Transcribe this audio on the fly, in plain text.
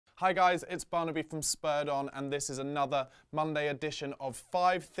Hi guys, it's Barnaby from Spurred On, and this is another Monday edition of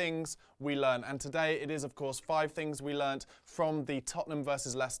 5 Things We Learned. And today it is, of course, 5 things we learnt from the Tottenham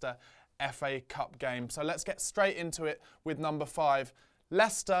versus Leicester FA Cup game. So let's get straight into it with number 5.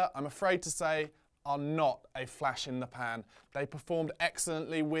 Leicester, I'm afraid to say, are not a flash in the pan. They performed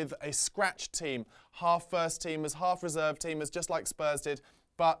excellently with a scratch team, half first teamers, half reserve teamers, just like Spurs did.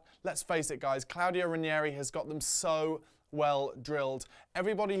 But let's face it, guys, Claudio Ranieri has got them so well drilled.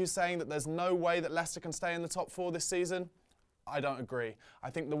 Everybody who's saying that there's no way that Leicester can stay in the top 4 this season, I don't agree. I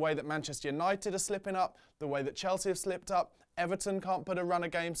think the way that Manchester United are slipping up, the way that Chelsea have slipped up, Everton can't put a run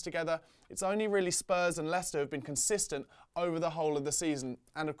of games together. It's only really Spurs and Leicester who have been consistent over the whole of the season.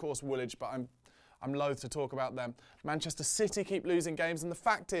 And of course Woolwich, but I'm loath to talk about them. Manchester City keep losing games, and the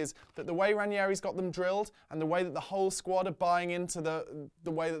fact is that the way Ranieri's got them drilled and the way that the whole squad are buying into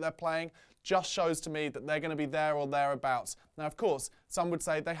the way that they're playing just shows to me that they're going to be there or thereabouts. Now, of course, some would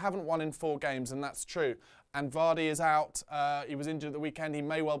say they haven't won in 4 games, and that's true. And Vardy is out. He was injured at the weekend. He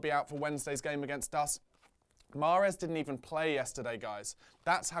may well be out for Wednesday's game against us. Mahrez didn't even play yesterday, guys.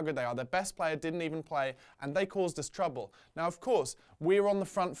 That's how good they are. Their best player didn't even play, and they caused us trouble. Now, of course, we were on the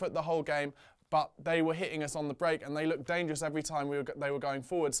front foot the whole game, but they were hitting us on the break, and they looked dangerous every time they were going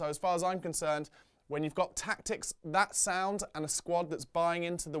forward. So as far as I'm concerned, when you've got tactics that sound and a squad that's buying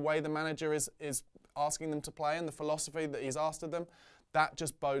into the way the manager is asking them to play and the philosophy that he's asked of them, that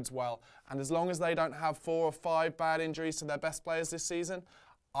just bodes well. And as long as they don't have 4 or 5 bad injuries to their best players this season,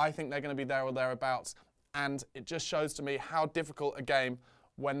 I think they're going to be there or thereabouts. And it just shows to me how difficult a game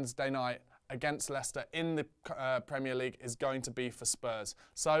Wednesday night against Leicester in the Premier League is going to be for Spurs.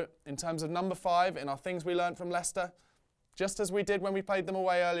 So in terms of number 5 in our things we learned from Leicester, just as we did when we played them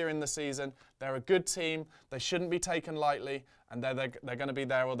away earlier in the season, they're a good team, they shouldn't be taken lightly, and they're going to be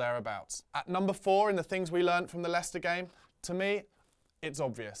there or thereabouts. At number 4 in the things we learned from the Leicester game, to me, it's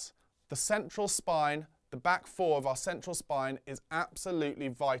obvious. The central spine, the back 4 of our central spine is absolutely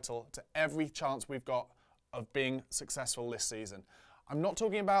vital to every chance we've got of being successful this season. I'm not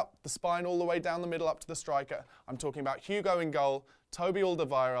talking about the spine all the way down the middle up to the striker. I'm talking about Hugo in goal, Toby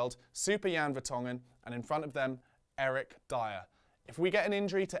Alderweireld, Super Jan Vertonghen, and in front of them, Eric Dyer. If we get an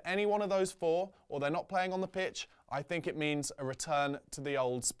injury to any one of those 4, or they're not playing on the pitch, I think it means a return to the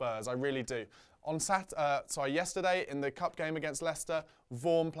old Spurs. I really do. On yesterday in the cup game against Leicester,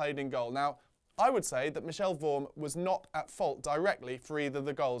 Vorm played in goal. Now, I would say that Michel Vorm was not at fault directly for either of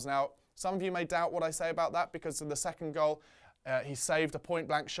the goals. Now, some of you may doubt what I say about that because of the second goal. He saved a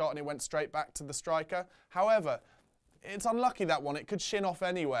point-blank shot and it went straight back to the striker. However, it's unlucky that one. It could shin off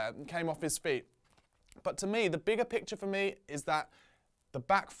anywhere and came off his feet. But to me, the bigger picture for me is that the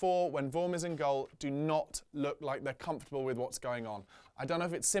back 4, when Vorm is in goal, do not look like they're comfortable with what's going on. I don't know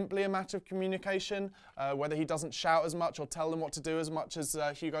if it's simply a matter of communication, whether he doesn't shout as much or tell them what to do as much as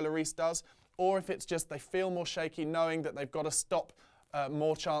Hugo Lloris does, or if it's just they feel more shaky knowing that they've got to stop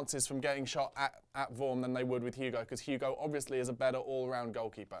more chances from getting shot at Vorm than they would with Hugo, because Hugo obviously is a better all-round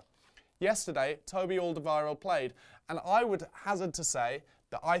goalkeeper. Yesterday, Toby Alderweireld played, and I would hazard to say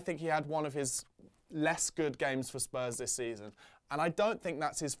that I think he had one of his less good games for Spurs this season, and I don't think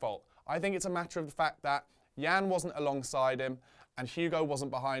that's his fault. I think it's a matter of the fact that Jan wasn't alongside him and Hugo wasn't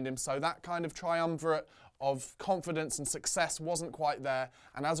behind him, so that kind of triumvirate of confidence and success wasn't quite there,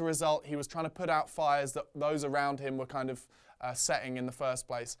 and as a result he was trying to put out fires that those around him were kind of setting in the first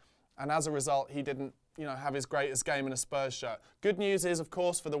place, and as a result he didn't have his greatest game in a Spurs shirt. Good news is, of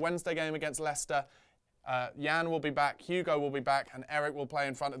course, for the Wednesday game against Leicester, Jan will be back, Hugo will be back, and Eric will play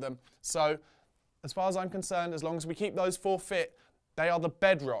in front of them. So as far as I'm concerned, as long as we keep those 4 fit, they are the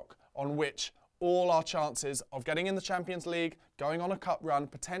bedrock on which all our chances of getting in the Champions League, going on a cup run,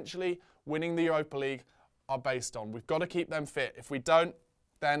 potentially winning the Europa League are based on. We've got to keep them fit. If we don't,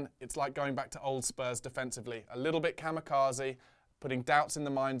 then it's like going back to old Spurs defensively. A little bit kamikaze, putting doubts in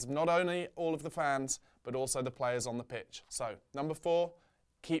the minds of not only all of the fans, but also the players on the pitch. So, number 4,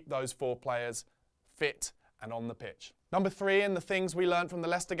 keep those 4 players fit and on the pitch. Number 3 in the things we learned from the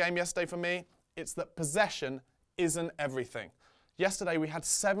Leicester game yesterday for me, it's that possession isn't everything. Yesterday we had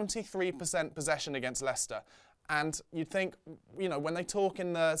 73% possession against Leicester, and you'd think, when they talk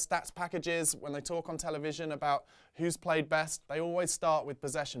in the stats packages, when they talk on television about who's played best, they always start with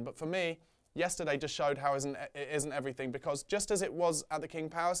possession. But for me, yesterday just showed how it isn't everything, because just as it was at the King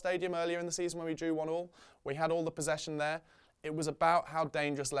Power Stadium earlier in the season when we drew 1-1, we had all the possession there. It was about how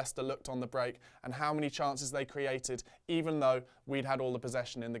dangerous Leicester looked on the break and how many chances they created, even though we'd had all the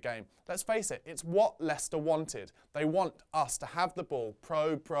possession in the game. Let's face it, it's what Leicester wanted. They want us to have the ball,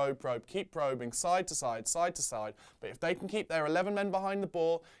 probe, keep probing, side to side, but if they can keep their 11 men behind the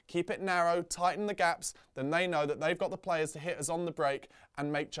ball, keep it narrow, tighten the gaps, then they know that they've got the players to hit us on the break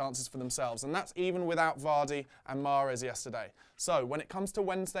and make chances for themselves. And that's even without Vardy and Mahrez yesterday. So when it comes to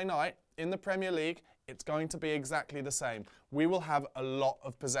Wednesday night in the Premier League, it's going to be exactly the same. We will have a lot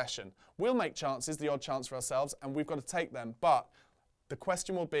of possession. We'll make chances, the odd chance for ourselves, and we've got to take them. But the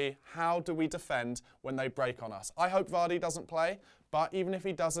question will be, how do we defend when they break on us? I hope Vardy doesn't play, but even if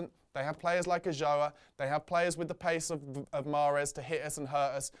he doesn't, they have players like Ajoa, they have players with the pace of Mahrez to hit us and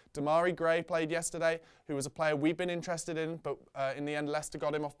hurt us. Damari Gray played yesterday, who was a player we've been interested in, but in the end Leicester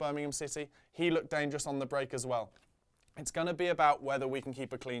got him off Birmingham City. He looked dangerous on the break as well. It's going to be about whether we can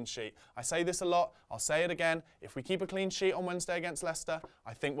keep a clean sheet. I say this a lot, I'll say it again. If we keep a clean sheet on Wednesday against Leicester,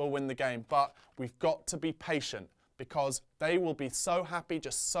 I think we'll win the game. But we've got to be patient because they will be so happy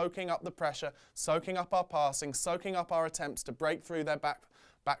just soaking up the pressure, soaking up our passing, soaking up our attempts to break through their back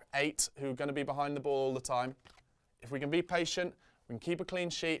eight who are going to be behind the ball all the time. If we can be patient, we can keep a clean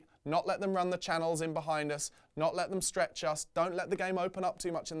sheet, not let them run the channels in behind us, not let them stretch us, don't let the game open up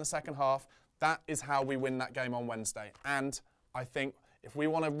too much in the second half. That is how we win that game on Wednesday. And I think if we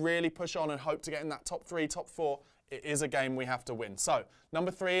want to really push on and hope to get in that top 3, top 4, it is a game we have to win. So,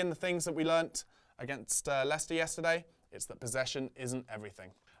 number 3 in the things that we learnt against Leicester yesterday, it's that possession isn't everything.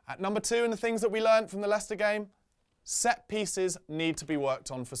 At number 2 in the things that we learnt from the Leicester game, set pieces need to be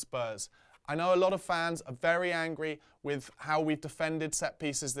worked on for Spurs. I know a lot of fans are very angry with how we've defended set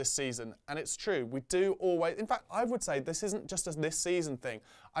pieces this season, and it's true, we do always, in fact, I would say this isn't just a this season thing.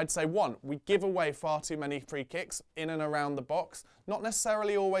 I'd say, one, we give away far too many free kicks in and around the box, not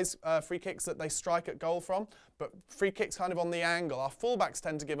necessarily always free kicks that they strike at goal from, but free kicks kind of on the angle. Our fullbacks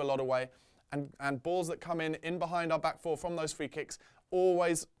tend to give a lot away, and balls that come in behind our back four from those free kicks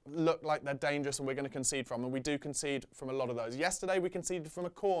always look like they're dangerous and we're going to concede from, and we do concede from a lot of those. Yesterday we conceded from a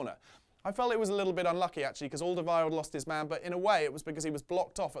corner. I felt it was a little bit unlucky actually because Alderweireld lost his man, but in a way it was because he was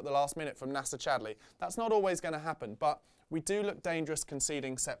blocked off at the last minute from Nasser Chadli. That's not always going to happen, but we do look dangerous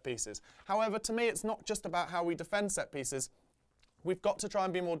conceding set pieces. However, to me it's not just about how we defend set pieces. We've got to try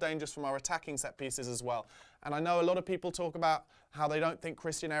and be more dangerous from our attacking set pieces as well. And I know a lot of people talk about how they don't think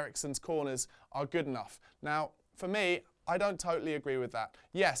Christian Eriksen's corners are good enough. Now, for me, I don't totally agree with that.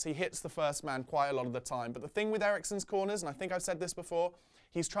 Yes, he hits the first man quite a lot of the time, but the thing with Eriksen's corners, and I think I've said this before,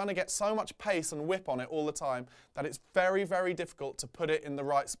 he's trying to get so much pace and whip on it all the time that it's very, very difficult to put it in the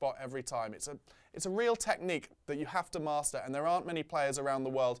right spot every time. It's a real technique that you have to master, and there aren't many players around the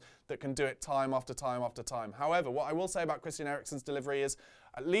world that can do it time after time after time. However, what I will say about Christian Eriksen's delivery is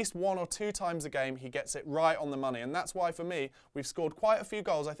at least 1 or 2 times a game he gets it right on the money, and that's why for me we've scored quite a few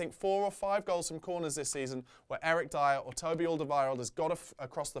goals. I think 4 or 5 goals from corners this season where Eric Dyer or Toby Alderweireld has got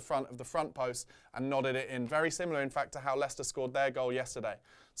across the front of the front post and nodded it in. Very similar in fact to how Leicester scored their goal yesterday.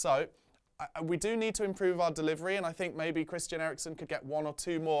 So we do need to improve our delivery, and I think maybe Christian Eriksen could get 1 or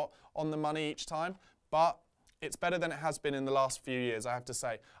 2 more on the money each time, but it's better than it has been in the last few years, I have to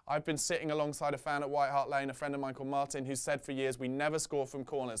say. I've been sitting alongside a fan at White Hart Lane, a friend of mine called Martin, who said for years we never score from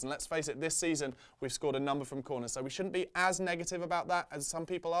corners. And let's face it, this season we've scored a number from corners. So we shouldn't be as negative about that as some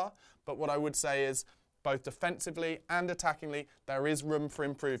people are. But what I would say is both defensively and attackingly, there is room for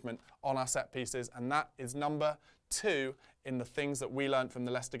improvement on our set pieces. And that is number 2 in the things that we learnt from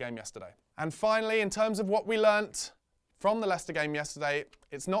the Leicester game yesterday. And finally, in terms of what we learnt from the Leicester game yesterday,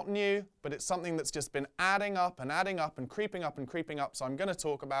 it's not new, but it's something that's just been adding up and creeping up, so I'm going to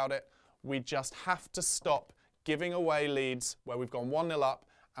talk about it. We just have to stop giving away leads where we've gone 1-0 up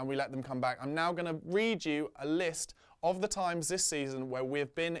and we let them come back. I'm now going to read you a list of the times this season where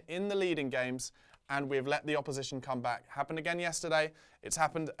we've been in the leading games and we've let the opposition come back. Happened again yesterday. It's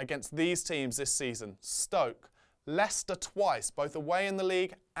happened against these teams this season. Stoke, Leicester twice, both away in the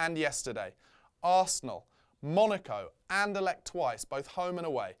league and yesterday. Arsenal, Monaco, Anderlecht twice, both home and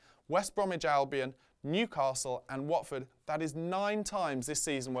away. West Bromwich Albion, Newcastle and Watford. That is 9 times this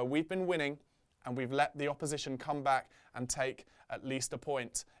season where we've been winning and we've let the opposition come back and take at least a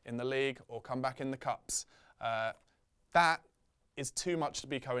point in the league or come back in the cups. That is too much to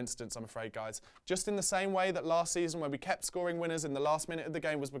be coincidence, I'm afraid, guys. Just in the same way that last season where we kept scoring winners in the last minute of the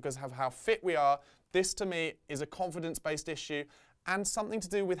game was because of how fit we are, this to me is a confidence-based issue and something to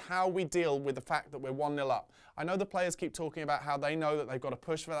do with how we deal with the fact that we're 1-0 up. I know the players keep talking about how they know that they've got to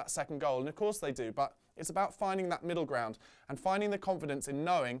push for that second goal, and of course they do, but it's about finding that middle ground and finding the confidence in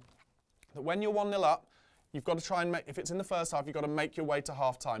knowing that when you're 1-0 up, you've got to try and make, if it's in the first half, you've got to make your way to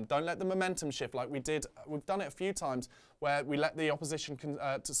half-time. Don't let the momentum shift like we did. We've done it a few times where we let the opposition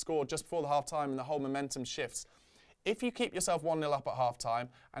to score just before the half-time and the whole momentum shifts. If you keep yourself 1-0 up at half-time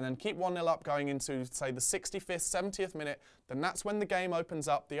and then keep 1-0 up going into, say, the 65th, 70th minute, then that's when the game opens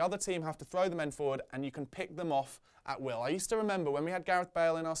up. The other team have to throw the men forward and you can pick them off at will. I used to remember when we had Gareth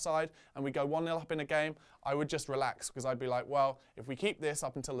Bale in our side and we go 1-0 up in a game, I would just relax because I'd be like, well, if we keep this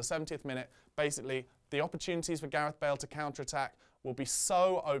up until the 70th minute, basically the opportunities for Gareth Bale to counter-attack will be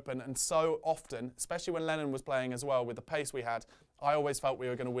so open and so often, especially when Lennon was playing as well with the pace we had, I always felt we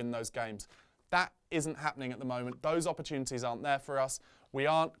were going to win those games. That isn't happening at the moment. Those opportunities aren't there for us. We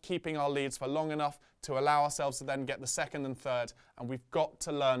aren't keeping our leads for long enough to allow ourselves to then get the second and third, and we've got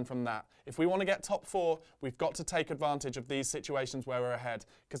to learn from that. If we want to get top 4, we've got to take advantage of these situations where we're ahead.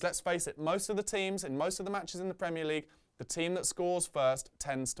 Because let's face it, most of the teams, in most of the matches in the Premier League, the team that scores first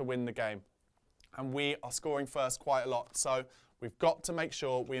tends to win the game. And we are scoring first quite a lot, so we've got to make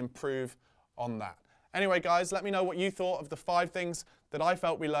sure we improve on that. Anyway, guys, let me know what you thought of the 5 things that I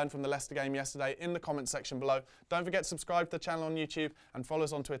felt we learned from the Leicester game yesterday in the comments section below. Don't forget to subscribe to the channel on YouTube and follow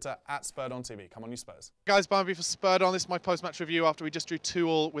us on Twitter at Spurred On TV. Come on, you Spurs. Guys, Barnaby for Spurred On. This is my post-match review after we just drew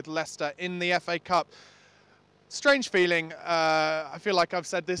 2-2 with Leicester in the FA Cup. Strange feeling. I feel like I've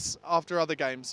said this after other games.